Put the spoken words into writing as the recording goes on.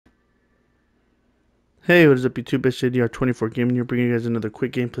Hey, what is up YouTube? It's JDR24 Gaming here, bringing you guys another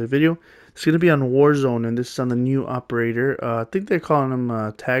quick gameplay video. It's going to be on Warzone, and this is on the new operator. I think they're calling him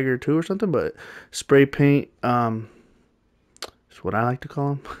Tagger 2 or something, but spray paint is what I like to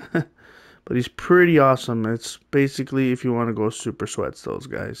call him. But he's pretty awesome. It's basically if you want to go super sweats, those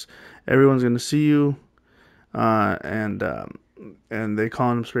guys. Everyone's going to see you, and they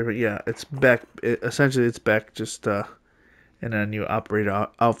call him spray paint. Yeah, it's Beck. Essentially, it's Beck, just in a new operator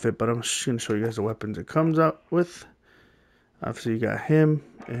outfit, but I'm just going to show you guys the weapons it comes out with. Obviously, you got him,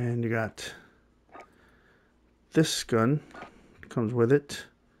 and you got this gun comes with it,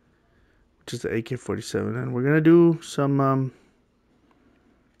 which is the AK-47, and we're going to do some,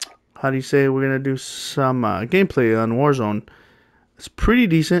 how do you say, we're going to do some gameplay on Warzone. It's pretty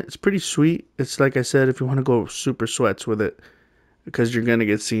decent. It's pretty sweet. It's like I said, if you want to go super sweats with it, because you're going to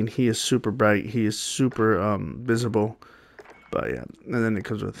get seen. He is super bright. He is super visible. But yeah, and then it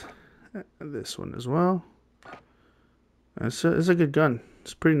comes with this one as well. It's a good gun.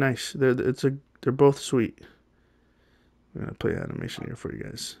 It's pretty nice. They're both sweet. I'm gonna play animation here for you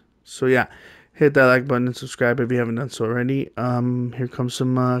guys. So yeah, hit that like button and subscribe if you haven't done so already. Here comes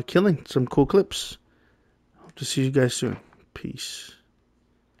some killing, some cool clips. Hope to see you guys soon. Peace.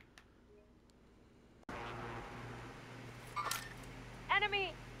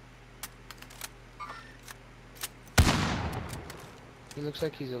 Enemy! He looks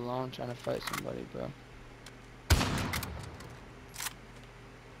like he's alone trying to fight somebody, bro.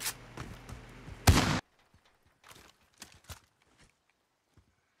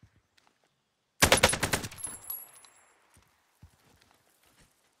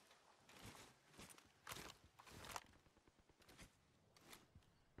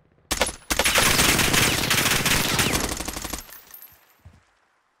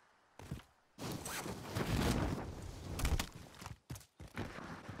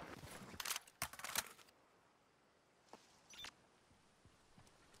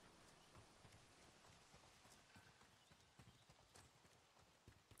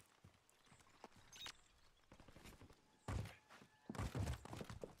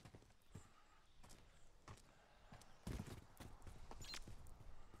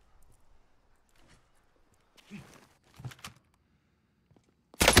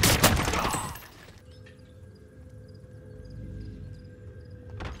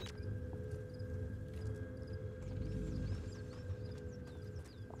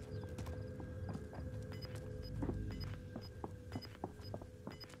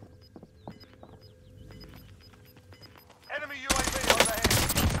 Enemy UAV on the head.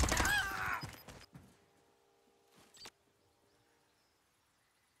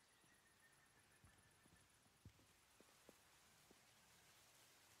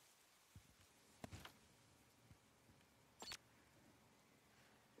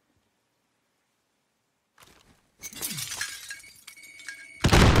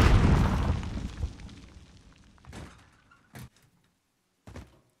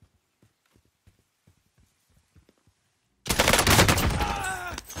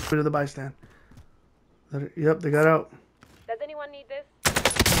 Bit of the bystand. Yep, they got out. Does anyone need this?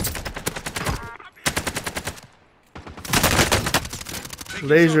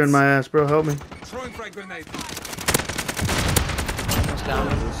 Laser in my ass, bro. Help me. Throwing frag grenade. Almost down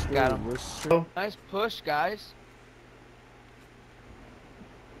him. Got him. Oh. Nice push, guys.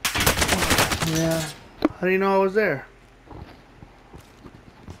 Yeah. How do you know I was there?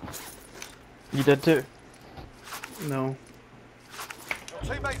 You did too. No.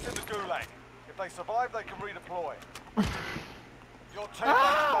 Your teammates in the gulag. If they survive, they can redeploy. Your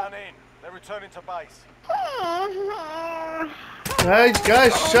teammates done in. They're returning to base.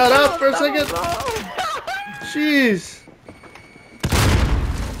 Guys, shut up for a second. Jeez.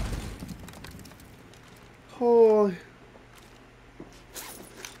 Holy.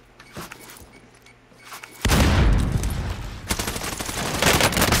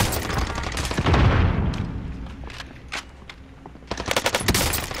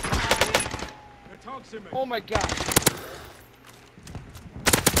 Oh my god.